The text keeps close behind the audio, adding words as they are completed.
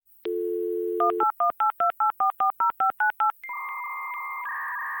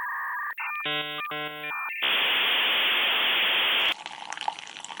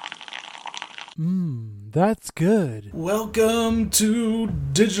That's good. Welcome to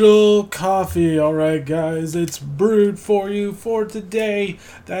Digital Coffee. Alright guys, it's brewed for you for today.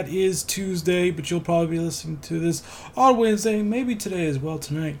 That is Tuesday, but you'll probably be listening to this on Wednesday, maybe today as well,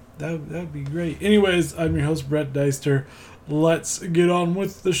 tonight. That'd be great. Anyways, I'm your host, Brett Deister. Let's get on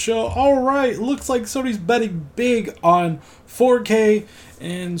with the show. Alright, looks like Sony's betting big on 4K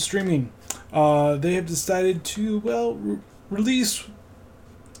and streaming. They have decided to, release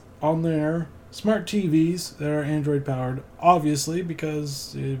on their smart TVs that are Android powered, obviously,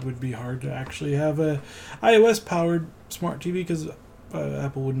 because it would be hard to actually have a iOS powered smart TV, because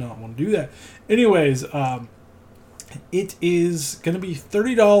Apple would not want to do that. Anyways, it is going to be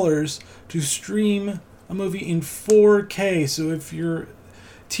 $30 to stream a movie in 4K. So if your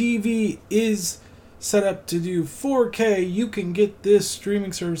TV is set up to do 4K, you can get this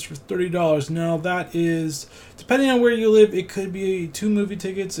streaming service for $30. Now that is, depending on where you live, it could be 2 movie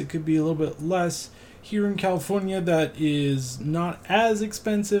tickets, it could be a little bit less. Here in California, that is not as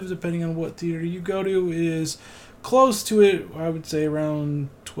expensive, depending on what theater you go to. It is close to it, I would say around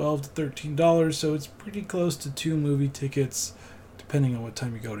 $12 to $13, so it's pretty close to 2 movie tickets, depending on what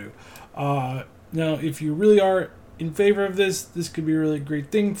time you go to. Now, if you really are in favor of this could be a really great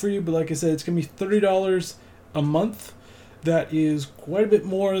thing for you, but like I said, it's going to be $30 a month. That is quite a bit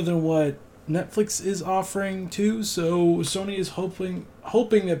more than what Netflix is offering too, so Sony is hoping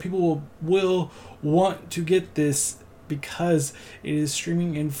that people will want to get this because it is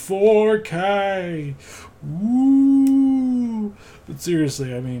streaming in 4K. Woo! But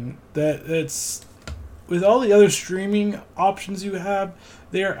seriously, I mean, that's with all the other streaming options you have,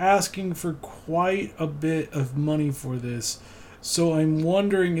 they are asking for quite a bit of money for this. So I'm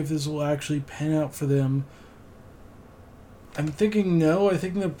wondering if this will actually pan out for them. I'm thinking no. I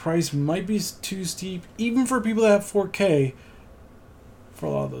think the price might be too steep, even for people that have 4K. For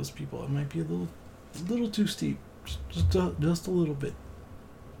a lot of those people, it might be a little too steep, just a little bit.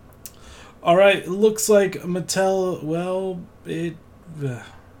 All right, it looks like Mattel.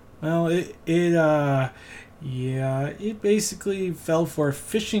 It basically fell for a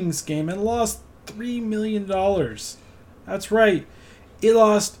phishing scam and lost $3 million. That's right. It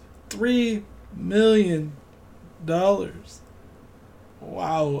lost $3 million.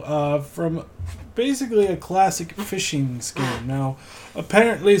 Wow. From basically a classic phishing scam. Now,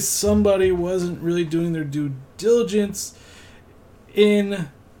 apparently somebody wasn't really doing their due diligence in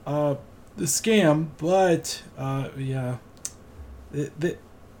the scam, but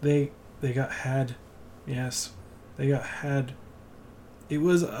they got had. Yes, they got had. It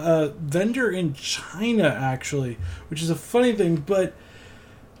was a vendor in China, actually, which is a funny thing. But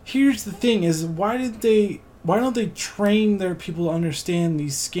here's the thing: is why don't they train their people to understand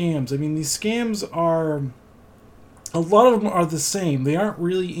these scams? I mean, these scams are, a lot of them are the same. They aren't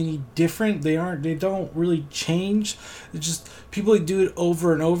really any different. They don't really change. It's just people do it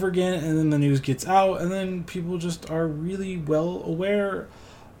over and over again, and then the news gets out, and then people just are really well aware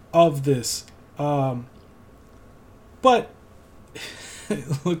of this. But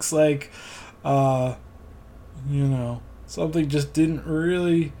it looks like, something just didn't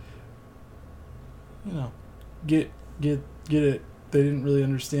really, get it. They didn't really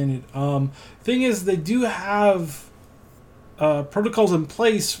understand it. Thing is, they do have protocols in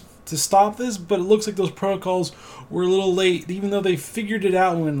place to stop this, but it looks like those protocols were a little late, even though they figured it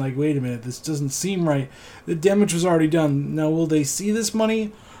out and went like, wait a minute, this doesn't seem right. The damage was already done. Now, will they see this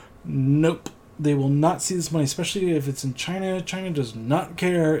money? Nope. They will not see this money, especially if it's in China. China does not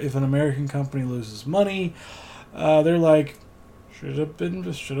care if an American company loses money. They're like, should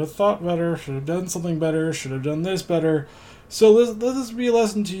have thought better, should have done something better, should have done this better. So let this be a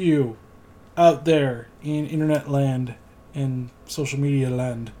lesson to you out there in internet land and social media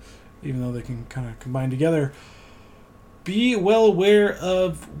land, even though they can kind of combine together. Be well aware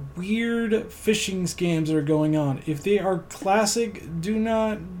of weird phishing scams that are going on. If they are classic, do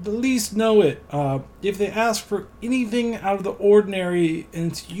not at least know it. If they ask for anything out of the ordinary,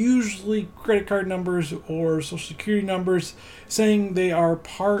 and it's usually credit card numbers or social security numbers saying they are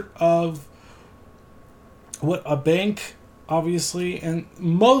part of a bank, obviously, and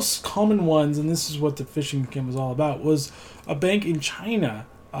most common ones, and this is what the phishing scam was all about, was a bank in China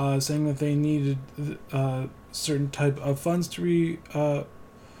saying that they needed certain type of funds to be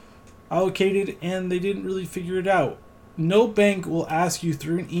allocated, and they didn't really figure it out. No bank will ask you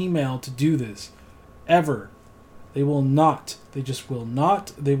through an email to do this, ever. They will not. They just will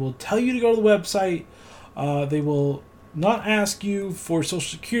not. They will tell you to go to the website. They will not ask you for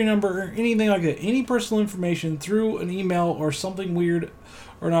social security number or anything like that. Any personal information through an email or something weird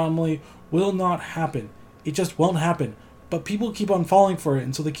or anomaly will not happen. It just won't happen. But people keep on falling for it,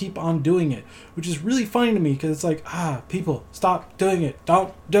 and so they keep on doing it, which is really funny to me because it's like, people, stop doing it.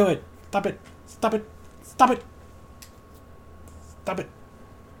 Don't do it. Stop it. Stop it. Stop it. Stop it.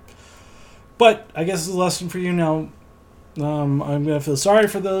 But I guess it's a lesson for you now. I'm going to feel sorry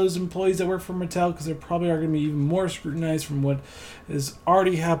for those employees that work for Mattel because they probably are going to be even more scrutinized from what is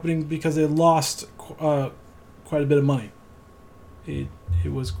already happening because they lost quite a bit of money. It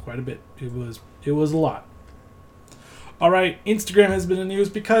was quite a bit. It was a lot. All right, Instagram has been in the news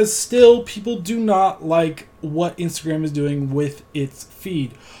because still people do not like what Instagram is doing with its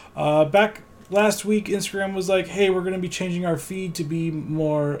feed. Back last week, Instagram was like, "Hey, we're going to be changing our feed to be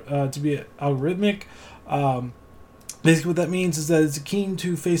more to be algorithmic." Basically, what that means is that it's akin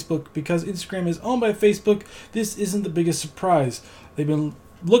to Facebook because Instagram is owned by Facebook. This isn't the biggest surprise. They've been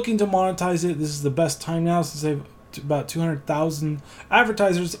looking to monetize it. This is the best time now since they've about 200,000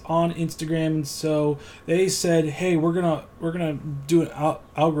 advertisers on Instagram, so they said, "Hey, we're gonna do an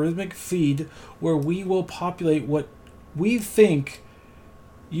algorithmic feed where we will populate what we think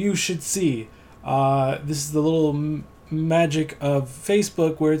you should see." This is the little magic of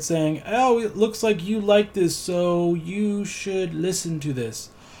Facebook where it's saying, "Oh, it looks like you like this, so you should listen to this."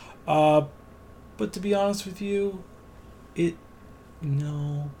 But to be honest with you,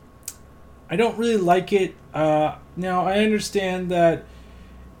 no. I don't really like it. Now, I understand that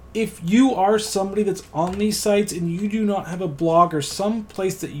if you are somebody that's on these sites and you do not have a blog or some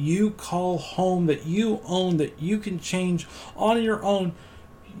place that you call home, that you own, that you can change on your own,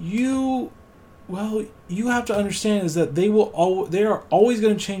 you have to understand is that they are always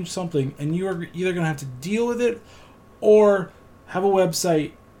going to change something, and you are either going to have to deal with it or have a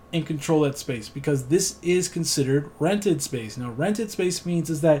website and control that space because this is considered rented space. Now, rented space means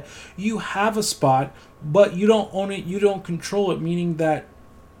is that you have a spot, but you don't own it, you don't control it, meaning that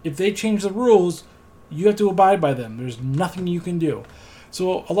if they change the rules, you have to abide by them. There's nothing you can do.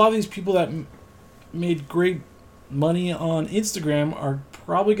 So a lot of these people that made great money on Instagram are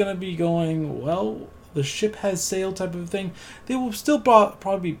probably going to be going, well, the ship has sailed type of thing. They will still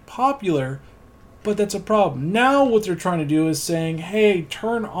probably be popular, but that's a problem. Now what they're trying to do is saying, hey,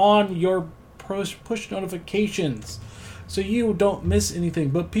 turn on your push notifications so you don't miss anything.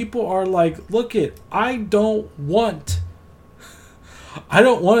 But people are like, I don't want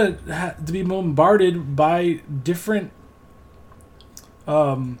to be bombarded by different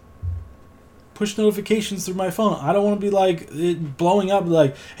push notifications through my phone. I don't want to be like it blowing up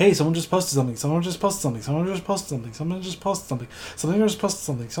like, hey, someone just posted something, someone just posted something, someone just posted something, someone just posted something, someone just posted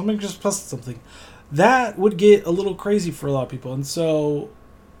something, someone just posted something. That would get a little crazy for a lot of people. And so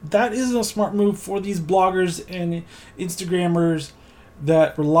that isn't a smart move for these bloggers and Instagrammers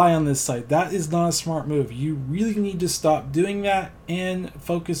that rely on this site. That is not a smart move. You really need to stop doing that and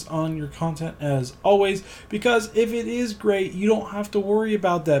focus on your content as always, because if it is great, you don't have to worry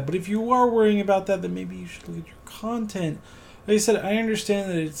about that. But if you are worrying about that, then maybe you should look at your content. Like I said, I understand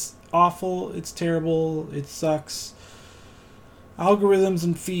that it's awful, it's terrible, it sucks. Algorithms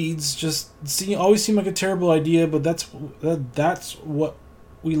and feeds always seem like a terrible idea, but that's what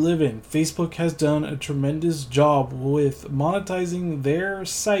we live in. Facebook has done a tremendous job with monetizing their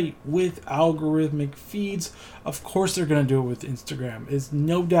site with algorithmic feeds. Of course they're going to do it with Instagram. It's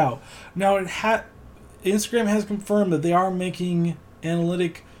no doubt. Now Instagram has confirmed that they are making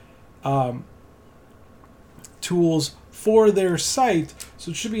analytic tools for their site,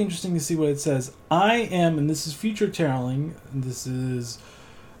 so it should be interesting to see what it says. And this is future telling, and this is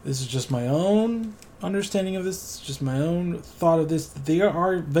just my own understanding of this, it's just my own thought of this, that they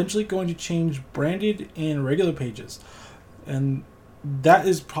are eventually going to change branded and regular pages, and that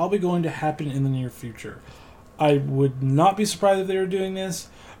is probably going to happen in the near future. I would not be surprised if they were doing this.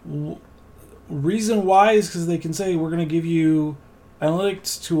 Reason why is because they can say we're going to give you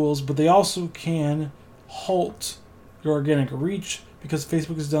analytics tools, but they also can halt your organic reach, because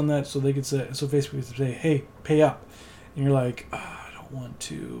Facebook has done that. So Facebook can say, hey, pay up, and you're like, I don't want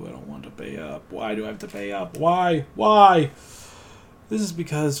to pay up. Why do I have to pay up? Why? This is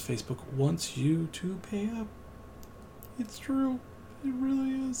because Facebook wants you to pay up. It's true. It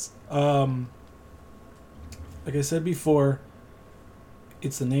really is. Like I said before,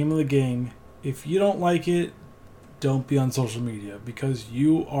 it's the name of the game. If you don't like it, don't be on social media, because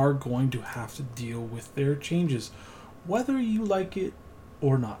you are going to have to deal with their changes, whether you like it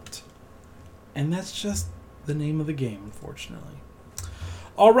or not. And that's just the name of the game, unfortunately.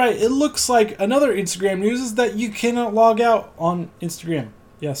 All right, it looks like another Instagram news is that you cannot log out on Instagram.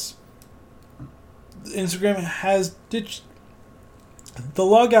 Yes. Instagram has ditched the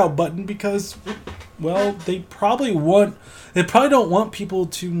logout button because, well, they probably don't want people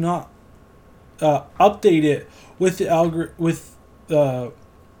to not update it with the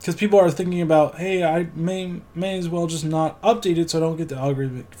because people are thinking about, hey, I may as well just not update it so I don't get the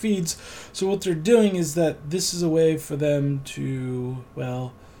algorithmic feeds. So what they're doing is that this is a way for them to,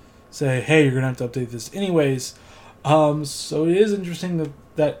 well, say, hey, you're going to have to update this anyways. So it is interesting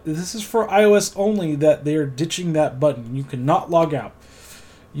that this is for iOS only, that they are ditching that button. You cannot log out.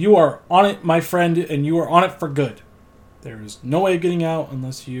 You are on it, my friend, and you are on it for good. There is no way of getting out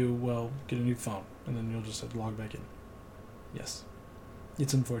unless you, well, get a new phone. And then you'll just have to log back in. Yes.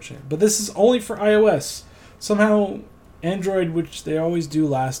 It's unfortunate. But this is only for iOS. Somehow Android, which they always do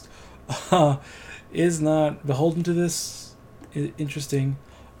last, is not beholden to this. Interesting.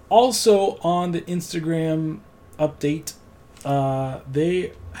 Also on the Instagram update,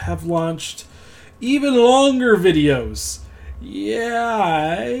 they have launched even longer videos.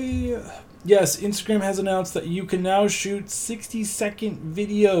 Yes, Instagram has announced that you can now shoot 60-second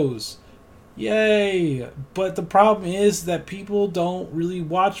videos. Yay! But the problem is that people don't really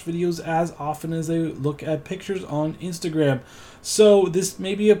watch videos as often as they look at pictures on Instagram. So this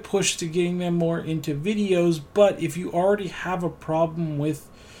may be a push to getting them more into videos, but if you already have a problem with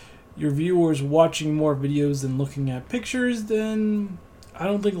your viewers watching more videos than looking at pictures, then I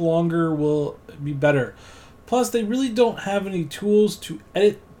don't think longer will be better. Plus, they really don't have any tools to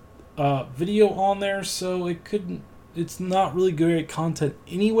edit video on there, so it's not really great content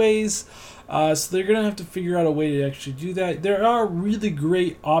anyways. So they're going to have to figure out a way to actually do that. There are really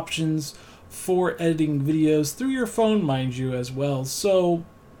great options for editing videos through your phone, mind you, as well. So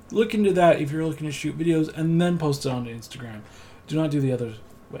look into that if you're looking to shoot videos and then post it onto Instagram. Do not do the other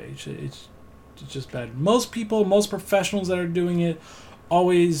way. It's just bad. Most professionals that are doing it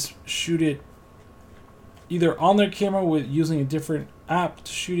always shoot it either on their camera with using a different app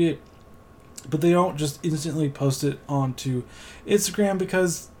to shoot it, but they don't just instantly post it onto Instagram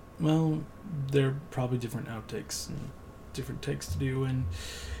because, well, they're probably different outtakes and different takes to do, and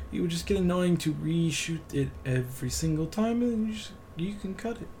it would just get annoying to reshoot it every single time, and you can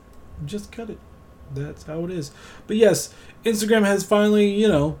cut it. Just cut it. That's how it is. But yes, Instagram has finally,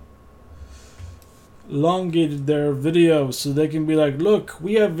 elongated their video so they can be like, look,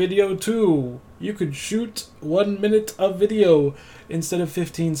 we have video too. You could shoot 1 minute of video instead of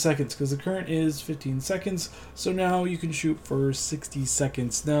 15 seconds, because the current is 15 seconds. So now you can shoot for 60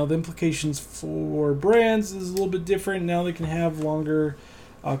 seconds. Now the implications for brands is a little bit different. Now they can have longer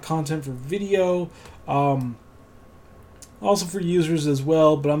content for video. Also for users as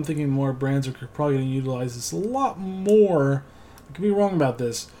well, but I'm thinking more brands are probably going to utilize this a lot more, I could be wrong about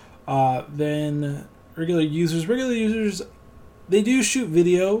this, than regular users. Regular users, they do shoot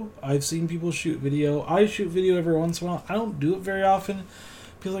video. I've seen people shoot video. I shoot video every once in a while. I don't do it very often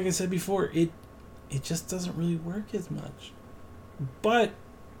because, like I said before, it just doesn't really work as much. But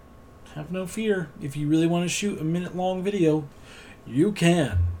have no fear. If you really want to shoot a minute-long video, you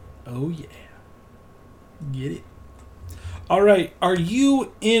can. Oh, yeah. Get it. All right. Are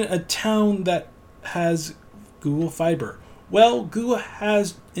you in a town that has Google Fiber? Well, Google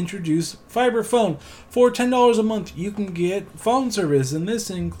has introduced Fiber Phone. For $10 a month, you can get phone service, and this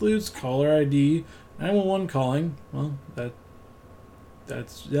includes caller ID, 911 calling. Well, that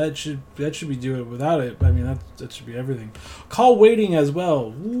should be doing it without it. I mean, that should be everything. Call waiting as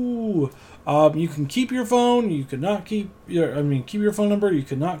well. Ooh. You can keep your phone. You could not keep keep your phone number. You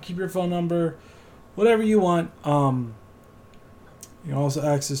could not keep your phone number. Whatever you want. You can also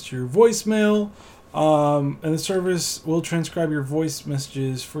access to your voicemail. And the service will transcribe your voice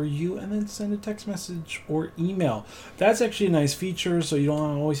messages for you and then send a text message or email. That's actually a nice feature, so you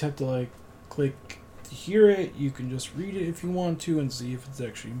don't always have to click to hear it. You can just read it if you want to and see if it's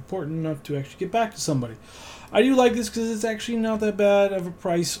actually important enough to actually get back to somebody. I do like this because it's actually not that bad of a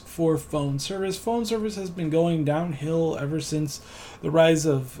price for phone service. Phone service has been going downhill ever since the rise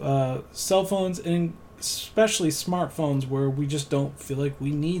of cell phones and especially smartphones, where we just don't feel like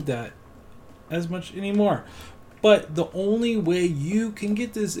we need that as much anymore. But the only way you can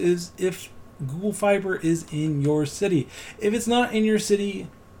get this is if Google Fiber is in your city. If it's not in your city,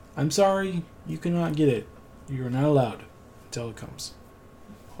 I'm sorry, you cannot get it. You are not allowed until it comes,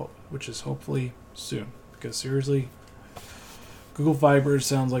 which is hopefully soon. Because seriously, Google Fiber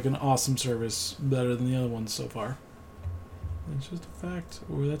sounds like an awesome service, better than the other ones so far. It's just a fact,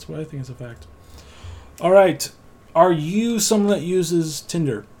 or that's what I think is a fact. All right. Are you someone that uses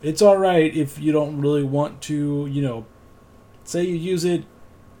Tinder? It's alright if you don't really want to, say you use it.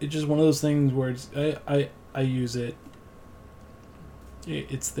 It's just one of those things where I use it.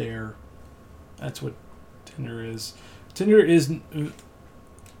 It's there. That's what Tinder is. Tinder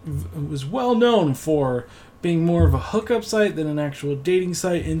was well known for being more of a hookup site than an actual dating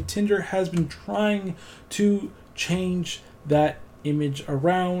site, and Tinder has been trying to change that image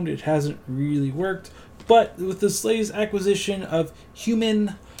around. It hasn't really worked, but with this latest acquisition of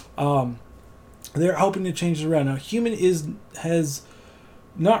Human, they're hoping to change it around. Now, Human has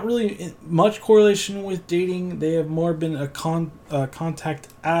not really much correlation with dating. They have more been a contact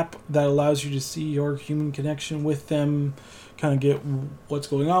app that allows you to see your human connection with them, kind of get what's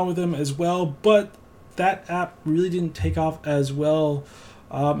going on with them as well. But that app really didn't take off as well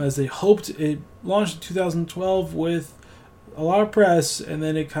as they hoped. It launched in 2012 with a lot of press, and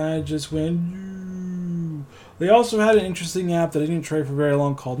then it kind of just went. They also had an interesting app that I didn't try for very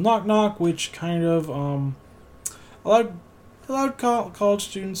long called Knock Knock, which kind of allowed college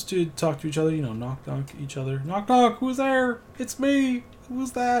students to talk to each other. Knock knock each other. Knock knock. Who's there? It's me.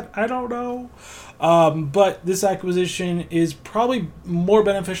 Who's that? I don't know. But this acquisition is probably more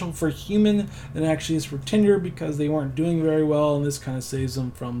beneficial for Human than it actually is for Tinder, because they weren't doing very well, and this kind of saves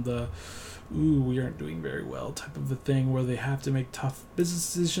them from the we aren't doing very well type of a thing where they have to make tough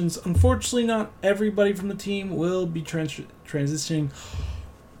business decisions. Unfortunately, not everybody from the team will be transitioning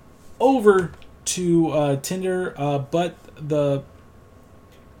over to Tinder, but the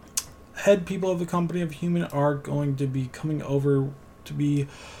head people of the company of Human are going to be coming over to be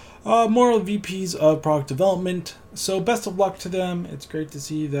more VPs of product development. So best of luck to them. It's great to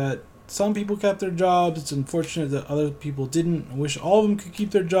see that some people kept their jobs. It's unfortunate that other people didn't. I wish all of them could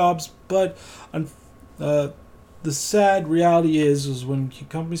keep their jobs, but the sad reality is when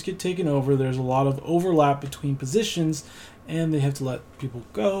companies get taken over, there's a lot of overlap between positions, and they have to let people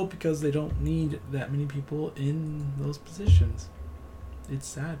go because they don't need that many people in those positions. It's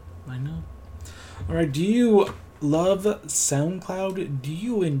sad, I know. All right, do you love SoundCloud? Do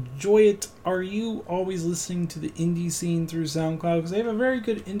you enjoy it? Are you always listening to the indie scene through SoundCloud? Because they have a very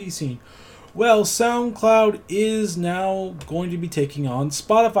good indie scene. Well, SoundCloud is now going to be taking on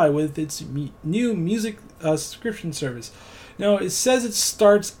Spotify with its new music subscription service. Now, it says it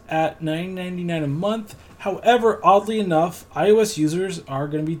starts at $9.99 a month. However, oddly enough, iOS users are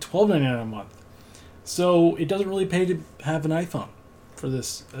going to be $12.99 a month. So it doesn't really pay to have an iPhone for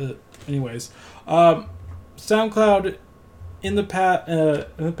this. Anyways, SoundCloud in the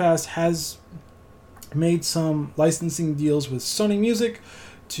past has made some licensing deals with Sony Music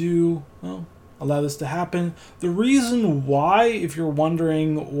to allow this to happen. The reason why, if you're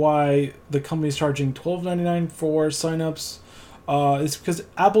wondering why the company's charging $12.99 for signups, is because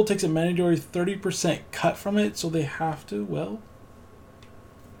Apple takes a mandatory 30% cut from it, so they have to,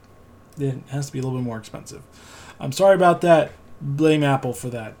 it has to be a little bit more expensive. I'm sorry about that. Blame Apple for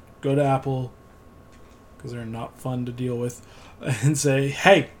that. Go to Apple, because they're not fun to deal with, and say,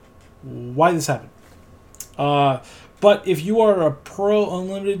 hey, why this happened? But if you are a Pro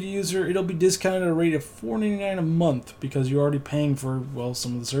Unlimited user, it'll be discounted at a rate of $4.99 a month, because you're already paying for,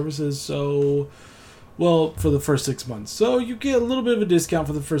 some of the services, for the first 6 months. So you get a little bit of a discount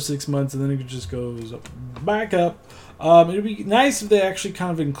for the first 6 months, and then it just goes back up. It'd be nice if they actually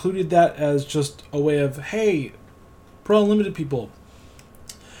kind of included that as just a way of, hey, Pro Unlimited people,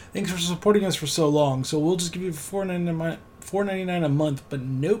 thanks for supporting us for so long, so we'll just give you $4.99 a month. But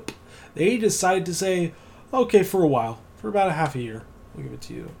nope, they decided to say, okay, for a while, for about a half a year, we'll give it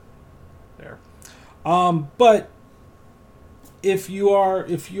to you there. But if you are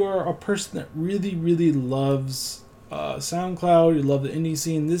a person that really, really loves SoundCloud, you love the indie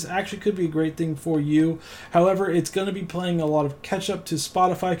scene, this actually could be a great thing for you. However, it's going to be playing a lot of catch up to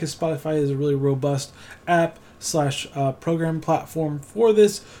Spotify, because Spotify is a really robust app / program platform for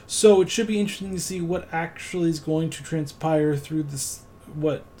this. So it should be interesting to see what actually is going to transpire through this,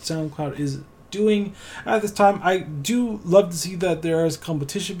 what SoundCloud is doing at this time. I do love to see that there is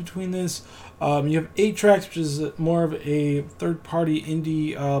competition between this. You have 8 Tracks, which is more of a third-party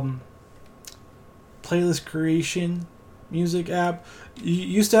indie playlist creation music app. You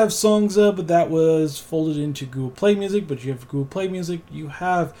used to have Songza, but that was folded into Google Play Music. But you have Google Play Music. You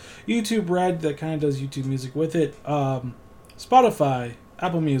have YouTube Red that kind of does YouTube Music with it. Spotify,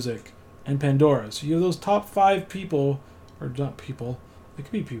 Apple Music, and Pandora. So you have those top 5 people, or not people. It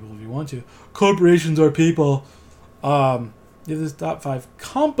could be people if you want to. Corporations are people. You have these top 5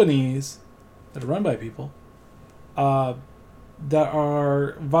 companies that are run by people that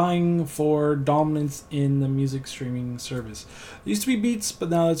are vying for dominance in the music streaming service. It used to be Beats,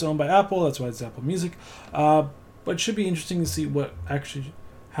 but now it's owned by Apple. That's why it's Apple Music. But it should be interesting to see what actually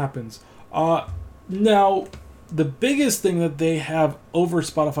happens. Now, the biggest thing that they have over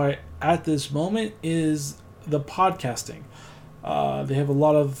Spotify at this moment is the podcasting. They have a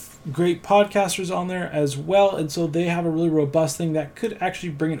lot of great podcasters on there as well, and so they have a really robust thing that could actually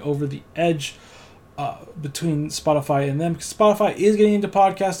bring it over the edge between Spotify and them. Because Spotify is getting into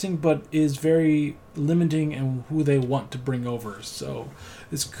podcasting, but is very limiting in who they want to bring over. So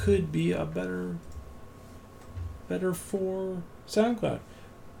this could be a better for SoundCloud.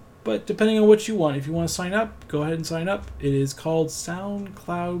 But depending on what you want, if you want to sign up, go ahead and sign up. It is called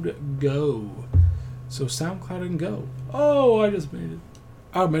SoundCloud Go. So SoundCloud and Go. Oh, I just made it.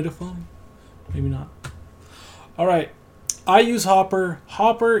 I made it fun. Maybe not. All right. I use Hopper.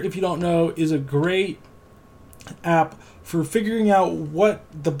 Hopper, if you don't know, is a great app for figuring out what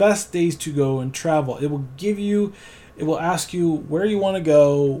the best days to go and travel. It will ask you where you want to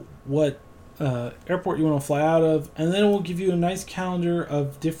go, what airport you want to fly out of, and then it will give you a nice calendar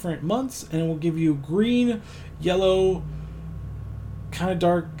of different months, and it will give you green, yellow, kind of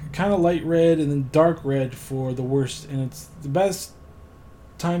dark, kind of light red, and then dark red for the worst, and it's the best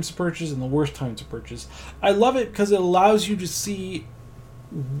times to purchase and the worst times to purchase. I love it because it allows you to see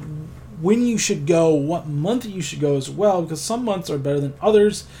when you should go, what month you should go as well, because some months are better than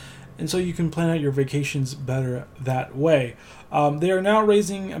others, and so you can plan out your vacations better that way. They are now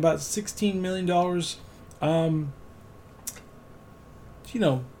raising about $16 million.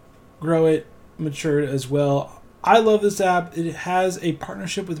 Grow it, mature it as well. I love this app. It has a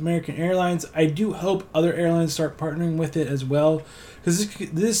partnership with American Airlines. I do hope other airlines start partnering with it as well, because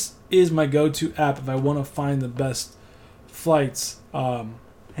this is my go-to app if I want to find the best flights,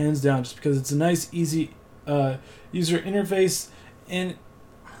 hands down, just because it's a nice, easy user interface, and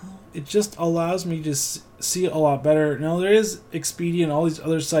it just allows me to see it a lot better. Now, there is Expedia and all these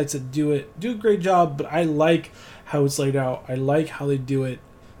other sites that do a great job, but I like how it's laid out. I like how they do it.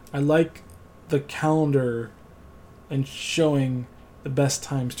 I like the calendar and showing the best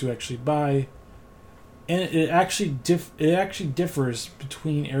times to actually buy, and it actually differs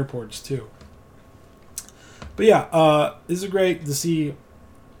between airports too. But yeah, this is great to see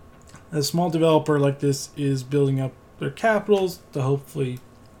a small developer like this is building up their capitals to hopefully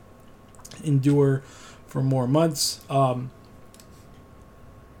endure for more months. I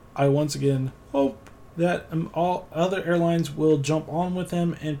once again hope that all other airlines will jump on with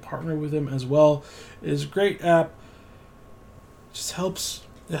them and partner with them as well. It is a great app.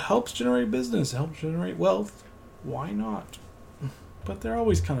 It helps generate business, it helps generate wealth. Why not? But they're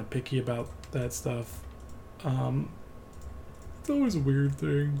always kind of picky about that stuff. It's always a weird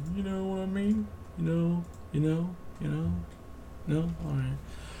thing. You know what I mean? No?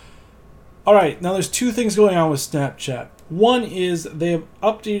 All right. Now there's two things going on with Snapchat. One is they have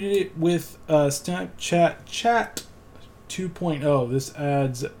updated it with Snapchat Chat 2.0. This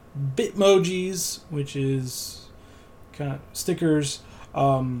adds Bitmojis, which is kind of stickers,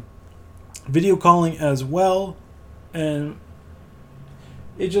 video calling as well, and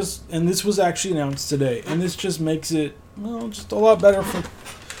this was actually announced today, and this just makes it just a lot better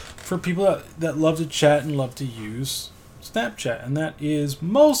for people that love to chat and love to use Snapchat, and that is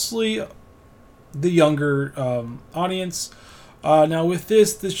mostly the younger audience. Now with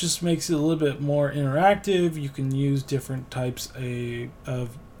this just makes it a little bit more interactive. You can use different types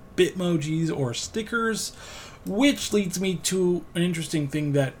of Bitmojis or stickers, which leads me to an interesting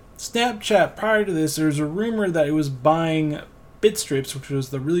thing that Snapchat, prior to this, there's a rumor that it was buying Bitstrips, which was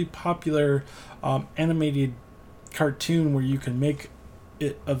the really popular animated cartoon where you can make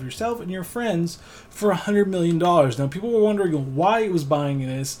it of yourself and your friends for $100 million. Now, people were wondering why it was buying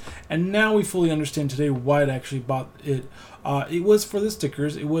this, and now we fully understand today why it actually bought it. It was for the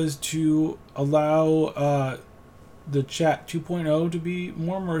stickers. It was to allow the Chat 2.0 to be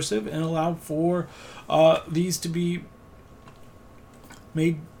more immersive and allow for these to be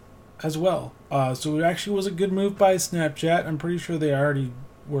made as well. So it actually was a good move by Snapchat. I'm pretty sure they already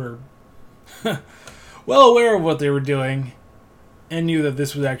were well aware of what they were doing and knew that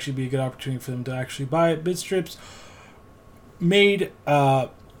this would actually be a good opportunity for them to actually buy it. Bitstrips went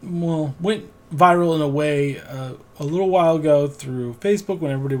viral in a way a little while ago through Facebook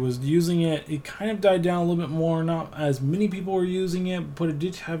when everybody was using it. It kind of died down a little bit more. Not as many people were using it, but it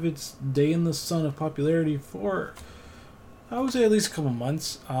did have its day in the sun of popularity for, I would say, at least a couple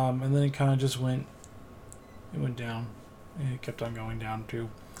months. And then it kind of just went down. And it kept on going down too.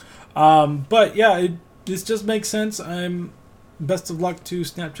 But yeah, this just makes sense. Best of luck to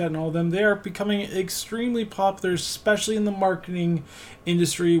Snapchat and all of them. They are becoming extremely popular, especially in the marketing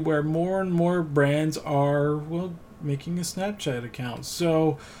industry, where more and more brands are, making a Snapchat account.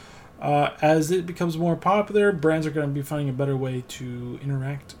 So as it becomes more popular, brands are going to be finding a better way to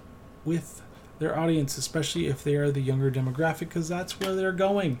interact with their audience, especially if they are the younger demographic, because that's where they're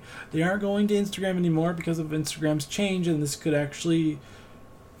going. They aren't going to Instagram anymore because of Instagram's change, and this could actually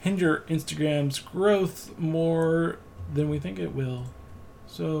hinder Instagram's growth more than we think it will.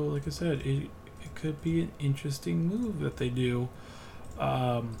 So, like I said, it could be an interesting move that they do.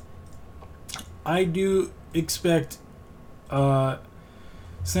 I do expect Snapchat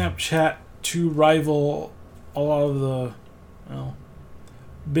to rival a lot of the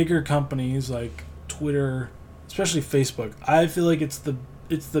bigger companies like Twitter, especially Facebook. I feel like it's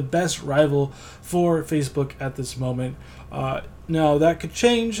the best rival for Facebook at this moment. Now that could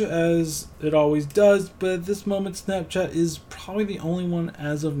change as it always does, but at this moment Snapchat is probably the only one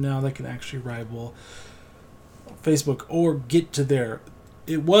as of now that can actually rival Facebook or get to there.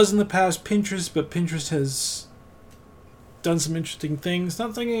 It was in the past Pinterest, but Pinterest has done some interesting things.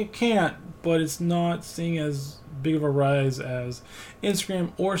 Not saying it can't, but it's not seeing as big of a rise as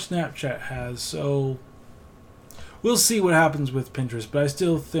Instagram or Snapchat has. So we'll see what happens with Pinterest, but I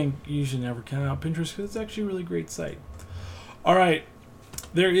still think you should never count out Pinterest because it's actually a really great site. All right,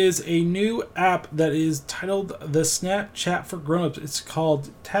 there is a new app that is titled the Snapchat for Grownups. It's called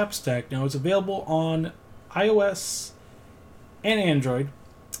TapStack. Now it's available on iOS and Android,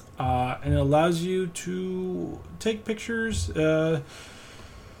 and it allows you to take pictures.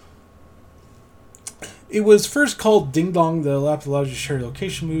 It was first called Ding Dong. The app allows you to share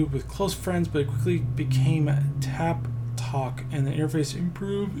location move with close friends, but it quickly became Tap Talk, and the interface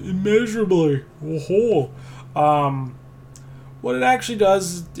improved immeasurably. What it actually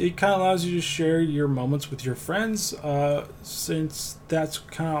does, it kind of allows you to share your moments with your friends, since that's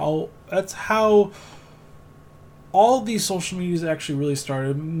how all these social medias actually really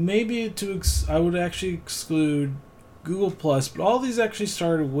started. Maybe I would actually exclude Google Plus, but all these actually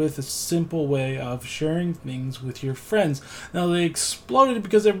started with a simple way of sharing things with your friends. Now they exploded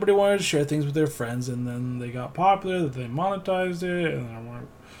because everybody wanted to share things with their friends, and then they got popular, they monetized it, and then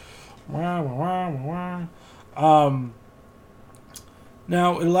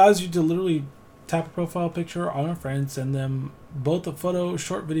now it allows you to literally tap a profile picture on a friend, send them both a photo,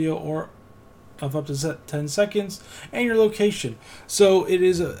 short video, or of up to 10 seconds, and your location. So it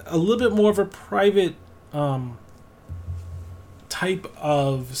is a little bit more of a private type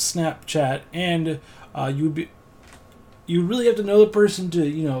of Snapchat, and you really have to know the person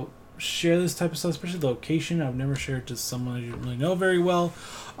to share this type of stuff, especially location. I've never shared it to someone you don't really know very well,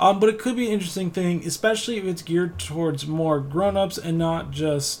 but it could be an interesting thing, especially if it's geared towards more grown-ups and not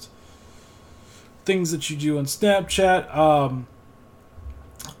just things that you do on Snapchat.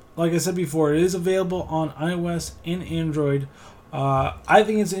 Like I said before, it is available on iOS and Android. I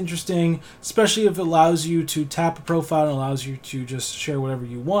think it's interesting, especially if it allows you to tap a profile and allows you to just share whatever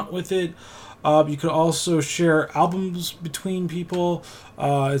you want with it. You could also share albums between people.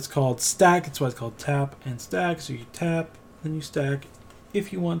 It's called Stack. That's why it's called Tap and Stack. So you tap, then you stack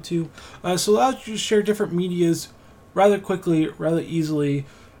if you want to. So it allows you to share different medias rather quickly, rather easily.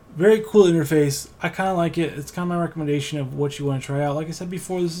 Very cool interface. I kind of like it. It's kind of my recommendation of what you want to try out. Like I said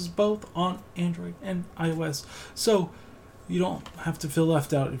before, this is both on Android and iOS. So you don't have to feel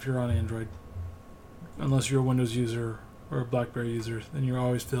left out if you're on Android. Unless you're a Windows user or a BlackBerry user, then you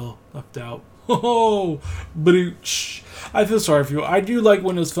always feel left out. But I feel sorry for you. I do like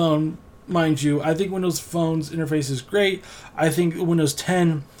Windows Phone, mind you. I think Windows Phone's interface is great. I think Windows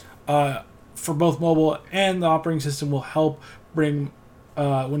 10 for both mobile and the operating system will help bring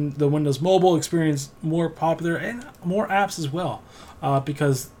when the Windows Mobile experience more popular and more apps as well,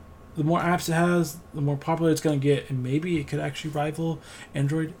 because the more apps it has, the more popular it's going to get, and maybe it could actually rival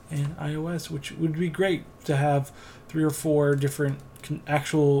Android and iOS, which would be great to have 3 or 4 different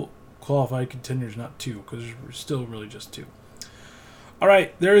actual qualified contenders, not 2, because we're still really just 2. All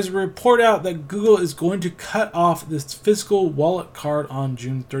right, there is a report out that Google is going to cut off this physical wallet card on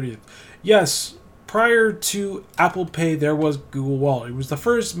June 30th. Yes, prior to Apple Pay, there was Google Wallet. It was the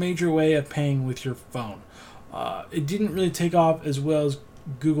first major way of paying with your phone. It didn't really take off as well as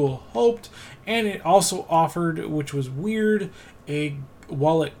Google hoped, and it also offered, which was weird, a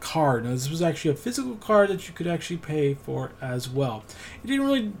wallet card. Now, this was actually a physical card that you could actually pay for as well. It didn't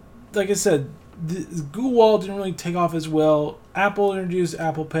really, like I said, the Google Wallet didn't really take off as well. Apple introduced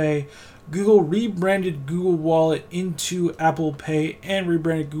Apple Pay. Google rebranded Google Wallet into Apple Pay and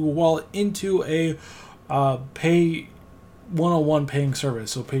rebranded Google Wallet into a pay one-on-one paying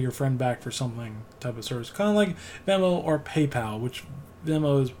service. So pay your friend back for something type of service, kind of like Venmo or PayPal, which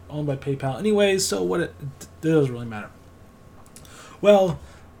Venmo is owned by PayPal anyways, so it doesn't really matter. Well,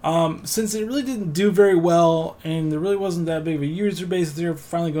 Since it really didn't do very well and there really wasn't that big of a user base, they're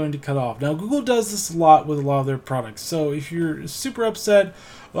finally going to cut off. Now, Google does this a lot with a lot of their products. So if you're super upset,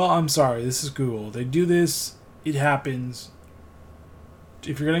 well, I'm sorry. This is Google. They do this. It happens.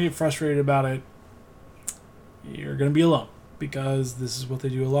 If you're going to get frustrated about it, you're going to be alone, because this is what they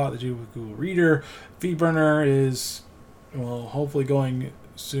do a lot. They do it with Google Reader. FeedBurner is, well, hopefully going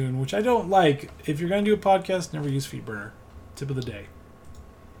soon, which I don't like. If you're going to do a podcast, never use FeedBurner. Tip of the day.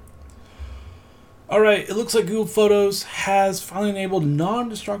 Alright, it looks like Google Photos has finally enabled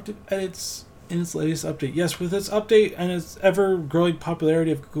non-destructive edits in its latest update. Yes, with its update and its ever-growing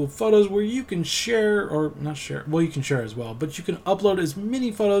popularity of Google Photos, where you can share, or not share, well, you can share as well, but you can upload as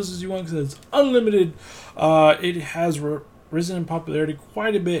many photos as you want because it's unlimited. It has risen in popularity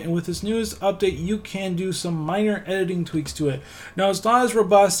quite a bit, and with this newest update, you can do some minor editing tweaks to it. Now, it's not as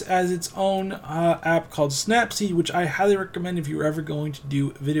robust as its own app called Snapseed, which I highly recommend if you're ever going to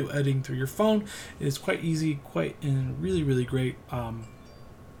do video editing through your phone. It's quite easy, and really, really great.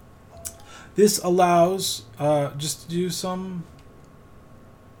 This allows just to do some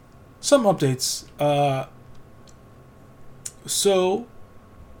updates. So,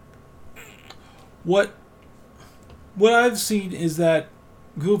 what I've seen is that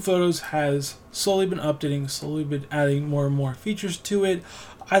Google Photos has slowly been updating, slowly been adding more and more features to it.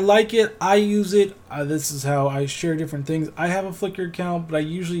 I like it. I use it. This is how I share different things. I have a Flickr account, but I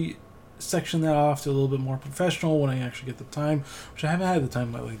usually section that off to a little bit more professional when I actually get the time, which I haven't had the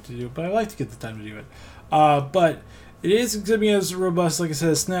time lately to do, but I like to get the time to do it. But it is going to be as robust, like I said,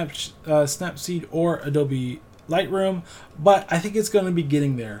 as Snapseed or Adobe Lightroom, but I think it's going to be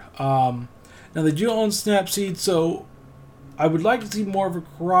getting there. Now, they do own Snapseed, so I would like to see more of a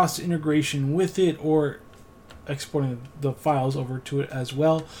cross integration with it, or exporting the files over to it as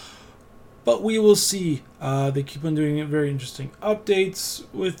well. But we will see. They keep on doing very interesting updates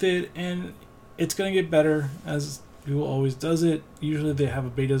with it, and it's going to get better, as Google always does it. Usually they have a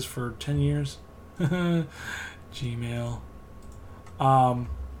betas for 10 years. Gmail. But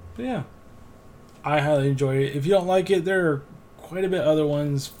yeah, I highly enjoy it. If you don't like it, there are quite a bit other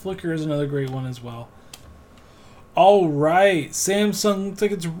ones. Flickr is another great one as well. All right, Samsung looks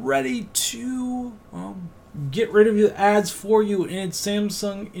like it's ready to get rid of the ads for you in its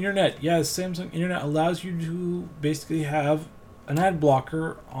Samsung Internet. Yes, Samsung Internet allows you to basically have an ad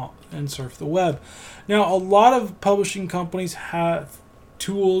blocker and surf the web. Now, a lot of publishing companies have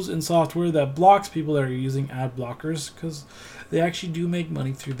tools and software that blocks people that are using ad blockers, because they actually do make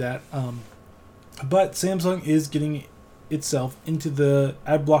money through that. But Samsung is getting itself into the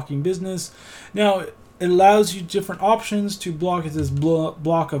ad blocking business. Now, it allows you different options to block. It says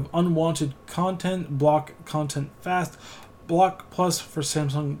block of unwanted content, block content fast, block plus for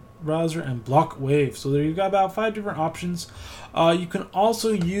Samsung browser, and block wave. So there you've got about 5 different options. You can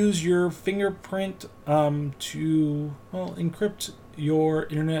also use your fingerprint to encrypt your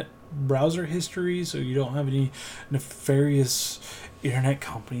internet browser history, so you don't have any nefarious internet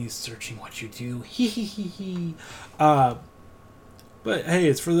companies searching what you do. But hey,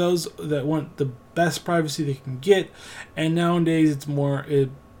 it's for those that want the best privacy they can get, and nowadays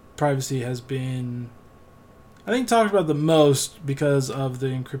privacy has been, I think, talked about the most because of the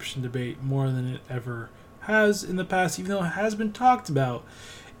encryption debate, more than it ever has in the past. Even though it has been talked about,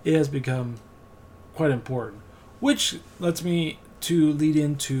 it has become quite important, which lets me to lead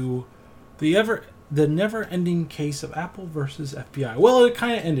into the never-ending case of Apple versus FBI. Well, it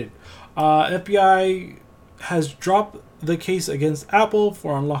kind of ended. FBI has dropped the case against Apple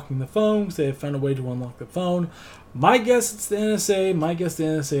for unlocking the phone, because they have found a way to unlock the phone. My guess it's the NSA. My guess the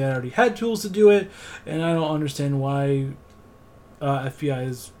NSA already had tools to do it, and I don't understand why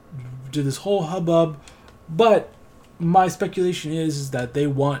FBI did this whole hubbub. But my speculation is that they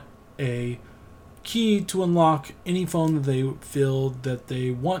want a key to unlock any phone that they feel that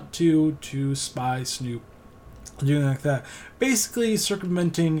they want to spy, snoop, doing like that. Basically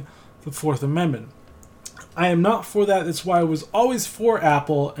circumventing the Fourth Amendment. I am not for that. That's why I was always for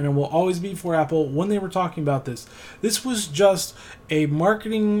Apple, and I will always be for Apple when they were talking about this. This was just a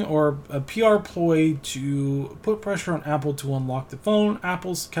marketing or a PR ploy to put pressure on Apple to unlock the phone.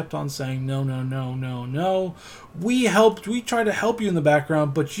 Apple's kept on saying, no. We tried to help you in the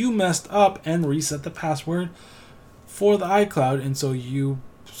background, but you messed up and reset the password for the iCloud, and so you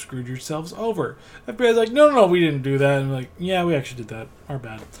screwed yourselves over. FBI's like, no, we didn't do that. And I'm like, yeah, we actually did that. Our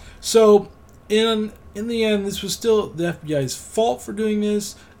bad. So, in the end, this was still the FBI's fault for doing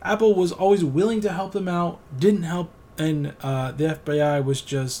this. Apple was always willing to help them out, didn't help, and the FBI was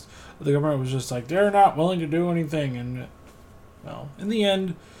just, the government was just like, they're not willing to do anything. And, well, in the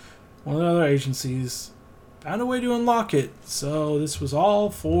end, one of the other agencies found a way to unlock it. So this was all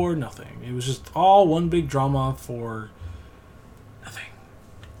for nothing. It was just all one big drama for nothing.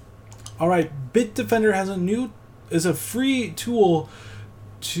 Alright, Bitdefender is a free tool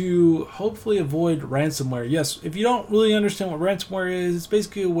to hopefully avoid ransomware. Yes, if you don't really understand what ransomware is, it's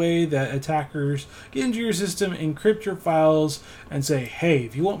basically a way that attackers get into your system, encrypt your files, and say, hey,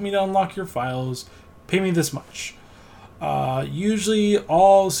 if you want me to unlock your files, pay me this much. Usually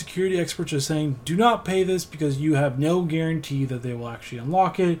all security experts are saying, do not pay this because you have no guarantee that they will actually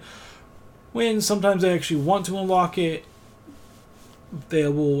unlock it. When sometimes they actually want to unlock it, they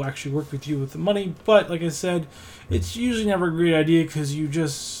will actually work with you with the money. But like I said, it's usually never a great idea because you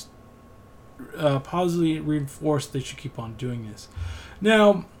just positively reinforce they should keep on doing this.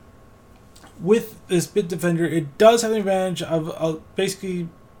 Now, with this Bitdefender, it does have the advantage of basically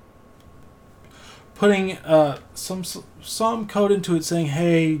putting some code into it saying,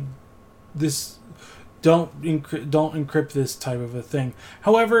 hey, this don't encrypt this type of a thing.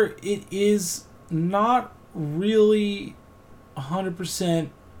 However, it is not really 100%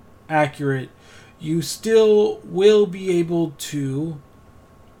 accurate. You still will be able to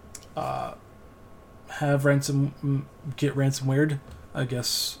have get ransomwared. I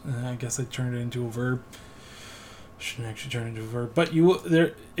guess I turned it into a verb. Shouldn't actually turn it into a verb, but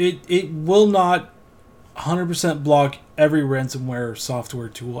it will not 100% block every ransomware software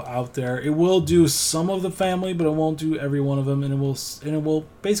tool out there. It will do some of the family, but it won't do every one of them, and it will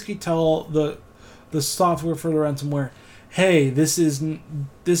basically tell the software for the ransomware, hey, this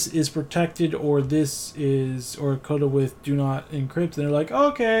is protected, or this is coded with do not encrypt, and they're like,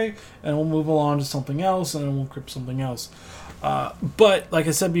 okay, and we'll move along to something else, and then we'll encrypt something else. But like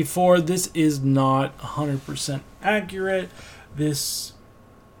I said before, this is not 100% accurate.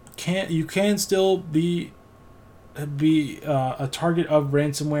 You can still be a target of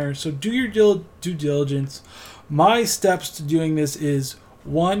ransomware. So do your due diligence. My steps to doing this is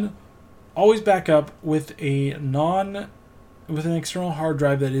 1, always back up with an external hard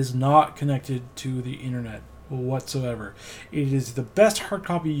drive that is not connected to the internet whatsoever. It is the best hard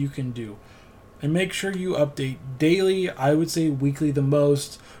copy you can do. And make sure you update daily. I would say weekly the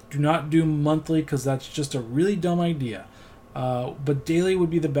most. Do not do monthly because that's just a really dumb idea. But daily would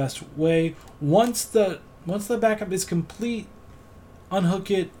be the best way. Once the backup is complete,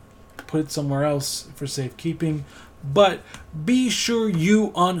 unhook it, put it somewhere else for safekeeping. But be sure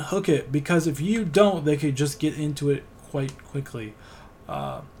you unhook it, because if you don't, they could just get into it quite quickly.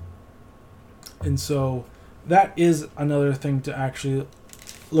 And so that is another thing to actually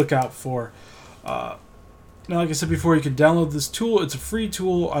look out for. Now, like I said before, you can download this tool. It's a free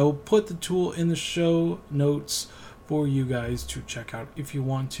tool. I will put the tool in the show notes for you guys to check out if you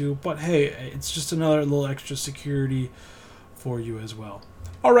want to. But hey, it's just another little extra security for you as well.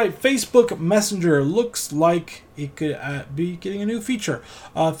 All right, Facebook Messenger looks like it could be getting a new feature.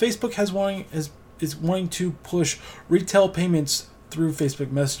 Facebook is wanting to push retail payments through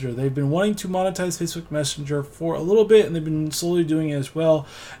Facebook Messenger. They've been wanting to monetize Facebook Messenger for a little bit, and they've been slowly doing it as well.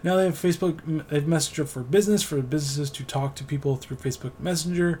 Now they have Messenger for businesses to talk to people through Facebook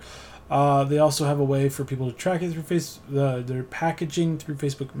Messenger. They also have a way for people to track it through their packaging through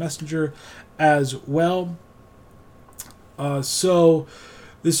Facebook Messenger as well. So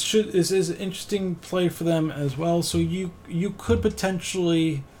this is an interesting play for them as well. So you could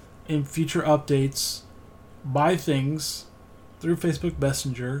potentially, in future updates, buy things through Facebook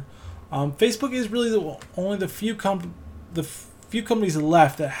Messenger. Facebook is really only the few companies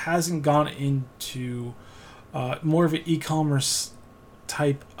left that hasn't gone into more of an e-commerce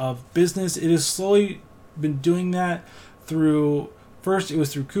type of business. It has slowly been doing that first it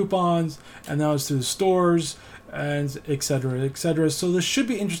was through coupons, and now it's through stores, and etc. So this should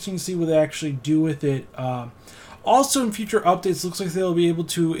be interesting to see what they actually do with it. Also, in future updates, looks like they'll be able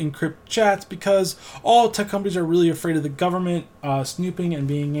to encrypt chats, because all tech companies are really afraid of the government snooping and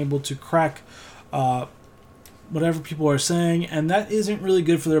being able to crack whatever people are saying, and that isn't really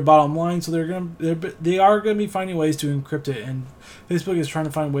good for their bottom line. So they are gonna be finding ways to encrypt it, and Facebook is trying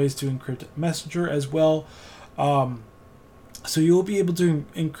to find ways to encrypt Messenger as well. So you'll be able to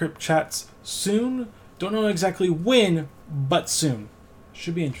encrypt chats soon. Don't know exactly when, but soon.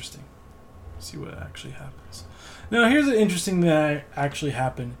 Should be interesting. See what actually happens. Now, here's an interesting thing that actually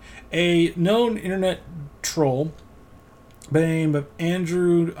happened. A known internet troll by the name of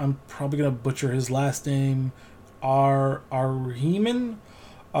Andrew, I'm probably going to butcher his last name, Arheman,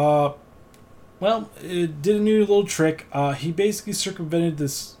 it did a new little trick. He basically circumvented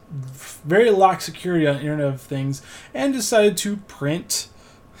this very lax security on Internet of Things and decided to print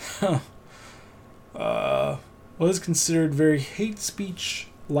what is considered very hate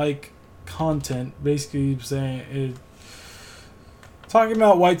speech-like content, basically saying talking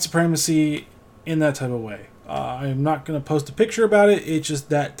about white supremacy in that type of way. I'm not going to post a picture about it. It's just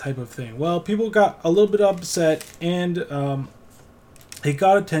that type of thing. Well, people got a little bit upset, and it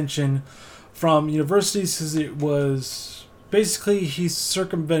got attention from universities because it was basically he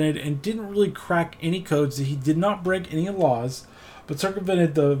circumvented and didn't really crack any codes. He did not break any laws, but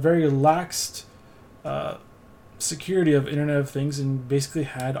circumvented the very laxed security of Internet of Things, and basically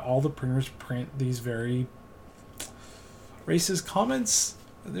had all the printers print these very racist comments.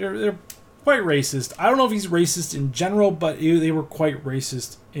 They're quite racist. I don't know if he's racist in general, but they were quite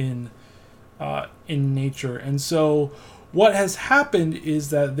racist in nature. And so what has happened is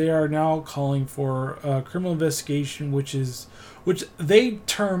that they are now calling for a criminal investigation, which they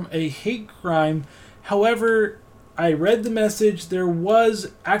term a hate crime. However, I read the message. There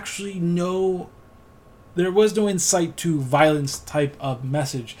was no incite to violence type of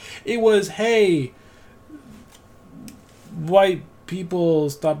message. It was, hey, white people,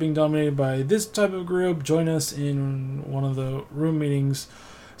 stop being dominated by this type of group. Join us in one of the room meetings.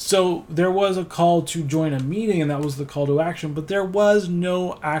 So there was a call to join a meeting, and that was the call to action. But there was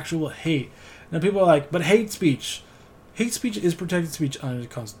no actual hate. Now people are like, but hate speech. Hate speech is protected speech under the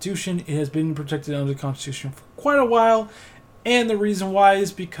Constitution. It has been protected under the Constitution for quite a while. And the reason why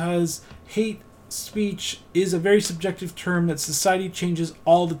is because hate speech is a very subjective term that society changes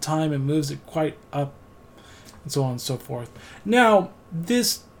all the time and moves it quite up, and so on and so forth. Now,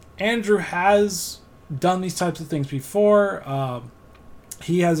 Andrew has done these types of things before.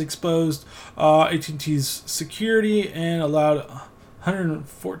 He has exposed AT&T's security and allowed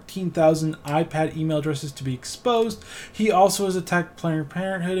 114,000 iPad email addresses to be exposed. He also has attacked Planned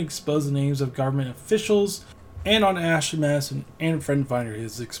Parenthood, exposed the names of government officials, and on Ashley Madison and Friend Finder, he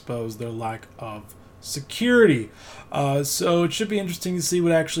has exposed their lack of security. So it should be interesting to see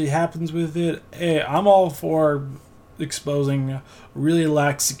what actually happens with it. Hey, I'm all for exposing really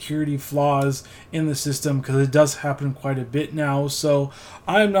lax security flaws in the system, because it does happen quite a bit now. So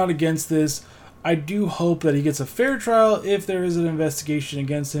I'm not against this. I do hope that he gets a fair trial if there is an investigation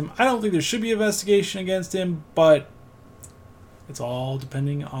against him. I don't think there should be an investigation against him, but it's all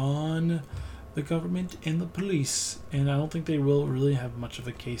depending on the government and the police, and I don't think they will really have much of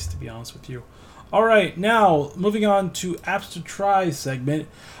a case, to be honest with you. All right, now moving on to apps to try segment.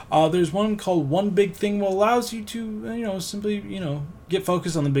 There's one called One Big Thing, that allows you to simply get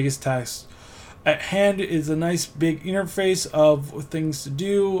focused on the biggest task at hand. Is a nice big interface of things to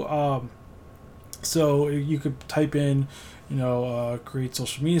do. So you could type in create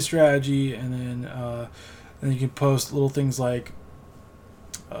social media strategy, and then you can post little things like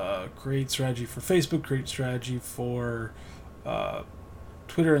create strategy for Facebook, create strategy for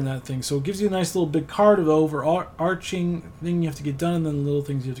Twitter, and that thing. So it gives you a nice little big card of overarching thing you have to get done, and then little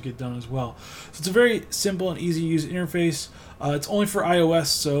things you have to get done as well. So it's a very simple and easy to use interface. It's only for iOS,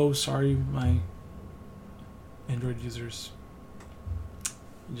 so sorry, my Android users.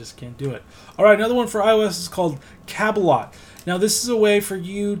 You just can't do it. All right, another one for iOS is called Cabalot. Now, this is a way for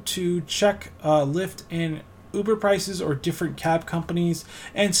you to check Lyft and Uber prices or different cab companies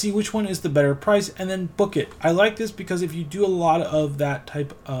and see which one is the better price and then book it. I like this because if you do a lot of that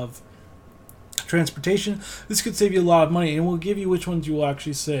type of transportation, this could save you a lot of money, and will give you which ones you will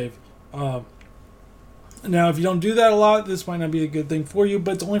actually save. Now, if you don't do that a lot, this might not be a good thing for you,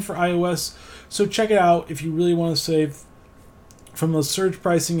 but it's only for iOS, so check it out if you really want to save from the surge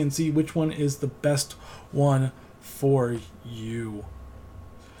pricing and see which one is the best one for you.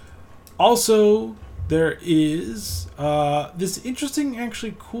 Also, there is this interesting,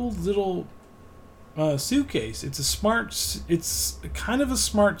 actually cool little suitcase. It's kind of a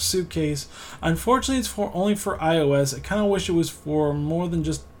smart suitcase. Unfortunately, it's only for iOS. I kind of wish it was for more than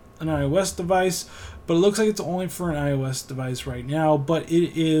just an iOS device, but it looks like it's only for an iOS device right now. But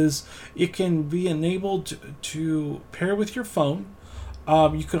it can be enabled to pair with your phone.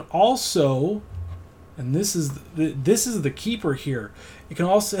 You can also, and this is the keeper here, it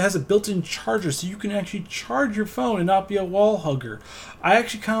has a built-in charger, so you can actually charge your phone and not be a wall hugger. I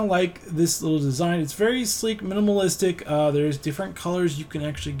actually kind of like this little design. It's very sleek, minimalistic. There's different colors you can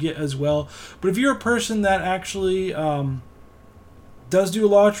actually get as well. But if you're a person that actually does do a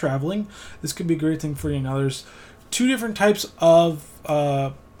lot of traveling, this could be a great thing for you. Now, there's two different types of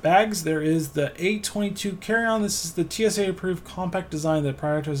bags. There is the A22 carry-on. This is the TSA-approved compact design that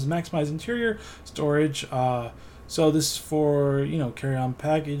prioritizes maximized interior storage. So this is for carry-on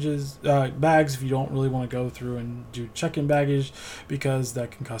bags if you don't really want to go through and do check-in baggage, because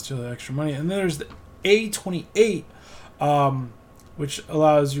that can cost you a little extra money. And then there's the A28, which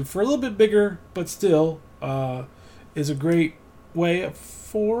allows you for a little bit bigger, but still is a great way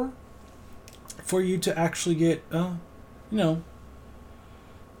for for you to actually get, to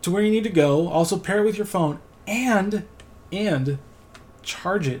where you need to go. Also pair it with your phone and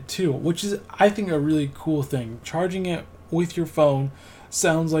charge it too, which is, I think, a really cool thing. Charging it with your phone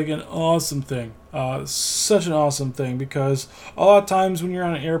sounds like an awesome thing. Such an awesome thing, because a lot of times when you're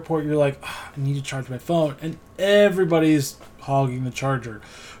on an airport, you're like, I need to charge my phone, and everybody's hogging the charger.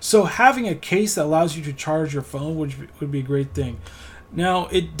 So having a case that allows you to charge your phone would be a great thing. Now,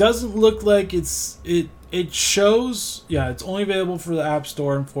 it doesn't look like it shows, it's only available for the App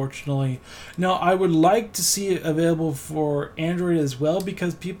Store, unfortunately. Now, I would like to see it available for Android as well,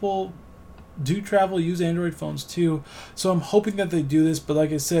 because people do travel, use Android phones too. So I'm hoping that they do this, but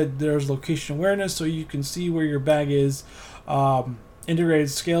like I said, there's location awareness, so you can see where your bag is. Integrated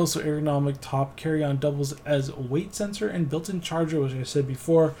scale, so ergonomic top carry-on doubles as a weight sensor, and built-in charger, which I said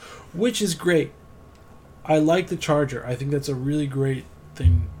before, which is great. I like the charger. I think that's a really great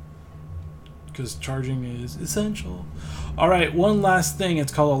thing, because charging is essential. Alright, one last thing.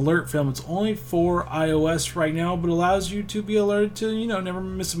 It's called Alert Film. It's only for iOS right now, but allows you to be alerted to, never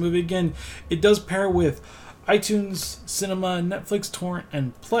miss a movie again. It does pair with iTunes, Cinema, Netflix, Torrent,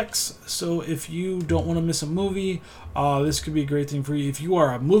 and Plex. So if you don't want to miss a movie, this could be a great thing for you. If you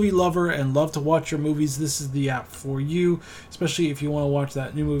are a movie lover and love to watch your movies, this is the app for you, especially if you want to watch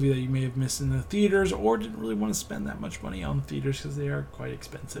that new movie that you may have missed in the theaters, or didn't really want to spend that much money on theaters because they are quite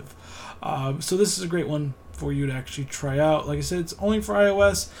expensive. So this is a great one for you to actually try out. Like I said, it's only for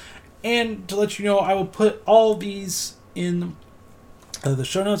iOS. And to let you know, I will put all these in the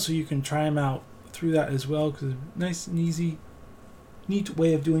show notes so you can try them out through that as well, because it's nice and easy, neat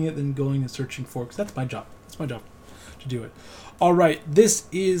way of doing it than going and searching for, because that's my job. That's my job to do it. All right, this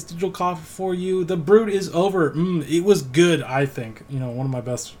is Digital Coffee for you. The Brewed is over. It was good, I think. One of my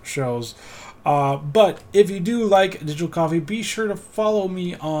best shows. But if you do like Digital Coffee, be sure to follow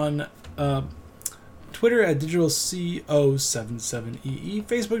me on Twitter at DigitalCO77EE,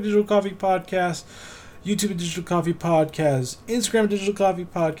 Facebook Digital Coffee Podcast, YouTube Digital Coffee Podcast, Instagram Digital Coffee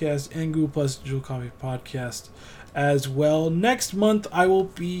Podcast, and Google Plus Digital Coffee Podcast as well. Next month, I will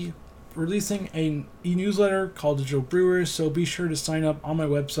be releasing an e-newsletter called Digital Brewers, so be sure to sign up on my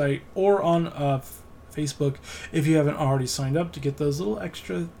website or on Facebook if you haven't already signed up, to get those little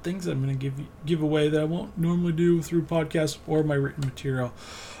extra things I'm going to give away that I won't normally do through podcasts or my written material.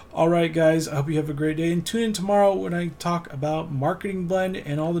 Alright guys, I hope you have a great day, and tune in tomorrow when I talk about Marketing Blend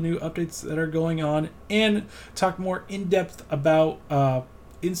and all the new updates that are going on, and talk more in depth about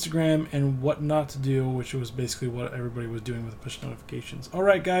Instagram and what not to do, which was basically what everybody was doing with push notifications.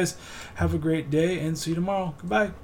 Alright guys, have a great day and see you tomorrow. Goodbye.